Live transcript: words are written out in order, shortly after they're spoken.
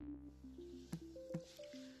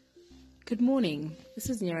Good morning. This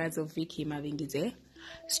is Nyarazo Vicky Mavingize,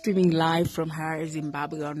 streaming live from Harare,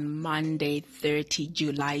 Zimbabwe on Monday, 30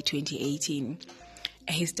 July 2018.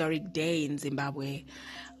 A historic day in Zimbabwe,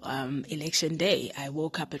 election day. I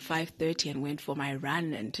woke up at 5:30 and went for my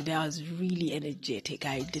run, and today I was really energetic.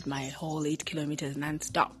 I did my whole 8 kilometers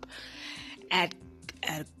non-stop at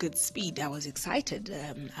good speed. I was excited.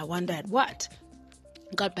 I wondered what.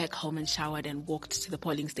 Got back home and showered and walked to the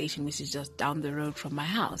polling station, which is just down the road from my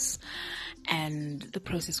house. And the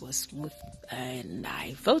process was smooth, and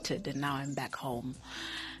I voted, and now I'm back home.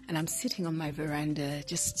 And I'm sitting on my veranda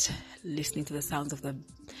just listening to the sounds of the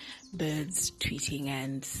birds tweeting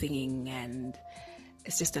and singing, and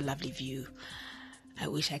it's just a lovely view. I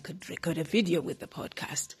wish I could record a video with the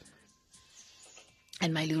podcast.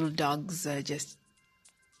 And my little dogs are just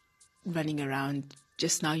running around.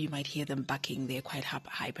 Just now you might hear them bucking. They're quite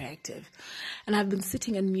hyperactive. And I've been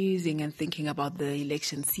sitting and musing and thinking about the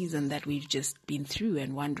election season that we've just been through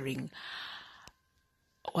and wondering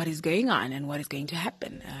what is going on and what is going to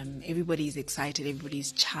happen. Everybody's excited,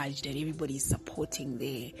 everybody's charged, and everybody's supporting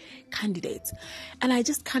their candidates. And I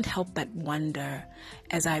just can't help but wonder,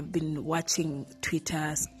 as I've been watching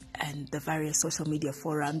Twitter and the various social media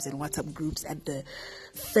forums and WhatsApp groups, at the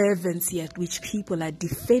fervency at which people are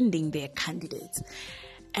defending their candidates.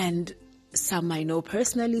 And some I know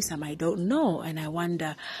personally, some I don't know. And I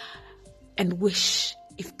wonder and wish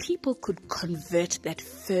if people could convert that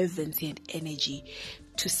fervency and energy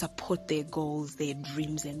to support their goals, their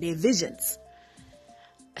dreams, and their visions.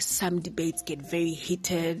 Some debates get very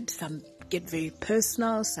heated, some get very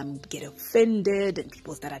personal, some get offended, and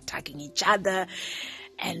people start attacking each other.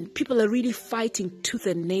 And people are really fighting tooth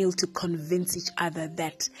and nail to convince each other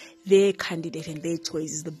that their candidate and their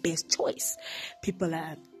choice is the best choice. People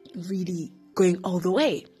are really going all the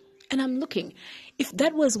way. And I'm looking, if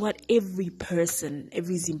that was what every person,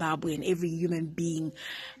 every Zimbabwean, every human being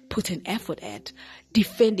put an effort at,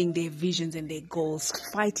 defending their visions and their goals,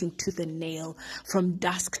 fighting tooth and nail from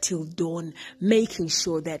dusk till dawn, making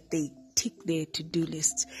sure that they tick their to-do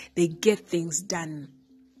lists, they get things done,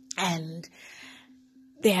 and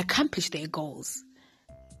they accomplish their goals,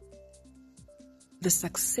 the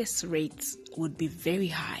success rates would be very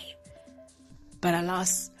high. But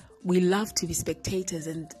alas, we love to be spectators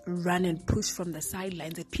and run and push from the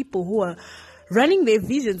sidelines at people who are running their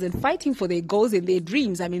visions and fighting for their goals and their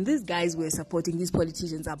dreams. I mean, these guys we're supporting, these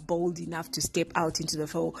politicians are bold enough to step out into the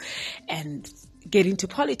foe and get into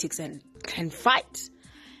politics and fight.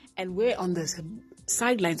 And we're on the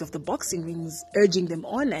sidelines of the boxing rings, urging them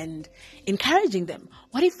on and encouraging them.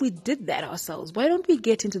 What if we did that ourselves? Why don't we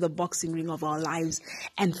get into the boxing ring of our lives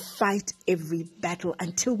and fight every battle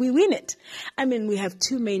until we win it? I mean, we have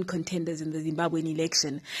two main contenders in the Zimbabwean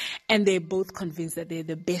election, and they're both convinced that they're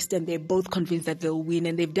the best, and they're both convinced that they'll win,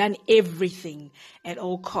 and they've done everything at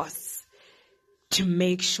all costs to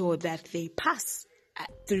make sure that they pass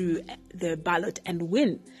through the ballot and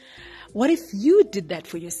win. What if you did that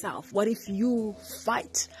for yourself? What if you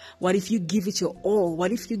fight? What if you give it your all?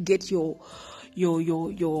 What if you get your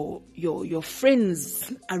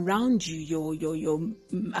friends around you, your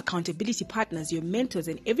accountability partners, your mentors,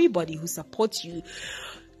 and everybody who supports you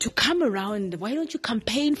to come around? Why don't you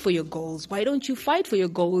campaign for your goals? Why don't you fight for your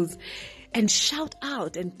goals and shout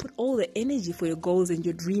out and put all the energy for your goals and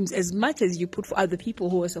your dreams as much as you put for other people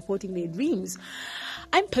who are supporting their dreams?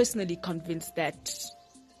 I'm personally convinced that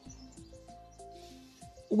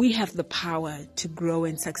we have the power to grow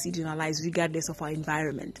and succeed in our lives regardless of our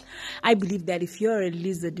environment. I believe that if you're a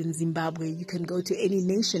lizard in Zimbabwe, you can go to any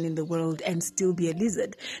nation in the world and still be a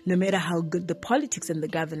lizard, no matter how good the politics and the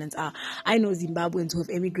governance are. I know Zimbabweans who have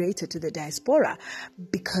emigrated to the diaspora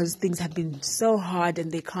because things have been so hard and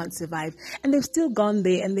they can't survive. And they've still gone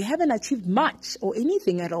there and they haven't achieved much or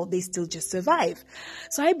anything at all. They still just survive.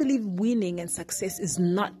 So I believe winning and success is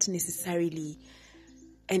not necessarily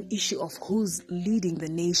an issue of who's leading the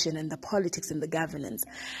nation and the politics and the governance.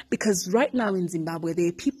 Because right now in Zimbabwe, there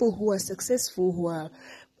are people who are successful, who are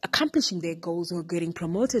accomplishing their goals, who are getting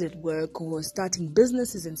promoted at work, who are starting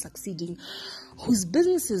businesses and succeeding, whose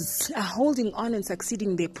businesses are holding on and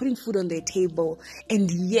succeeding. They're putting food on their table, and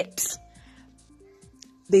yet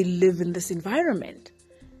they live in this environment.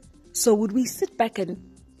 So would we sit back and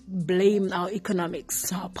blame our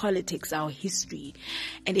economics, our politics, our history,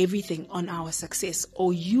 and everything on our success,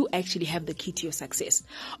 or you actually have the key to your success.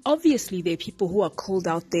 Obviously, there are people who are called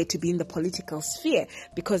out there to be in the political sphere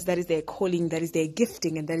because that is their calling, that is their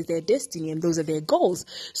gifting, and that is their destiny, and those are their goals.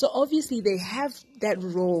 So obviously, they have that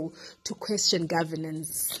role to question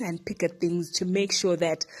governance and pick at things to make sure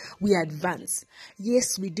that we advance.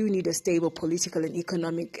 Yes, we do need a stable political and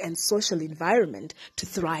economic and social environment to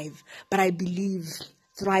thrive, but I believe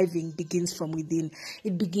thriving begins from within.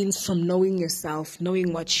 It begins from knowing yourself,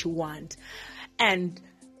 knowing what you want, and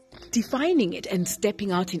defining it and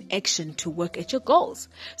stepping out in action to work at your goals.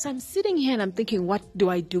 So I'm sitting here and I'm thinking, what do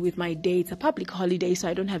I do with my day? It's a public holiday, so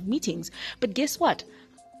I don't have meetings. But guess what?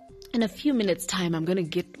 In a few minutes' time, I'm going to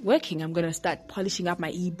get working. I'm going to start polishing up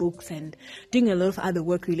my ebooks and doing a lot of other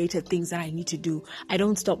work-related things that I need to do. I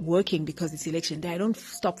don't stop working because it's election day. I don't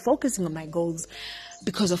stop focusing on my goals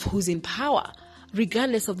because of who's in power.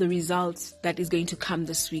 Regardless of the results that is going to come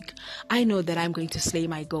this week, I know that I'm going to slay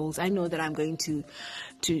my goals. I know that I'm going to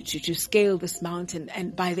scale this mountain,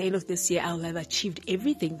 and by the end of this year, I'll have achieved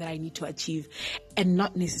everything that I need to achieve, and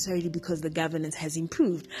not necessarily because the governance has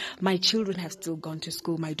improved. My children have still gone to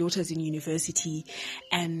school. My daughter's in university,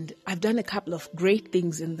 and I've done a couple of great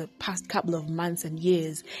things in the past couple of months and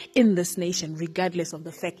years in this nation, regardless of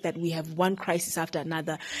the fact that we have one crisis after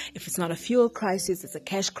another. If it's not a fuel crisis, it's a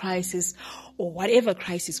cash crisis, or whatever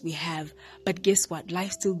crisis we have. But guess what?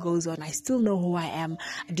 Life still goes on. I still know who I am.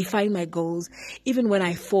 I define my goals. Even when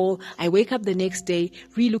I fall, I wake up the next day,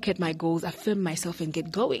 relook at my goals, affirm myself, and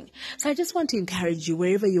get going. So I just want to encourage you,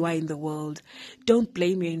 wherever you are in the world, don't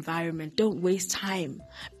blame your environment. Don't waste time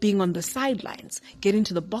being on the sidelines. Get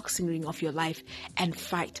into the boxing ring of your life and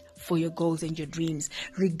fight for your goals and your dreams,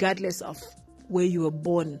 regardless of where you were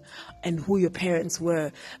born and who your parents were,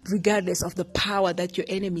 regardless of the power that your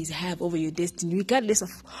enemies have over your destiny, regardless of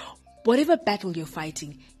whatever battle you're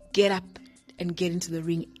fighting. Get up and get into the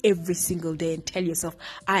ring every single day and tell yourself,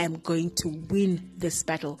 I am going to win this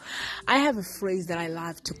battle. I have a phrase that I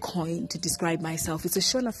love to coin to describe myself. It's a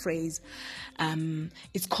Shona phrase.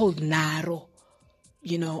 It's called Naro.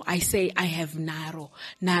 You know, I say I have Naro.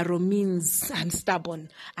 Naro means I'm stubborn,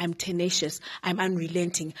 I'm tenacious, I'm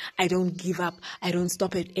unrelenting, I don't give up, I don't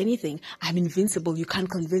stop at anything, I'm invincible, you can't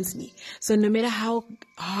convince me. So no matter how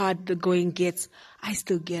hard the going gets, I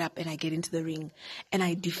still get up and I get into the ring and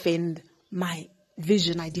I defend my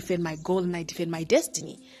vision, I defend my goal, and I defend my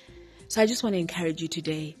destiny. So I just want to encourage you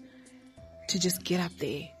today to just get up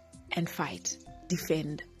there and fight,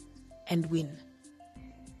 defend, and win.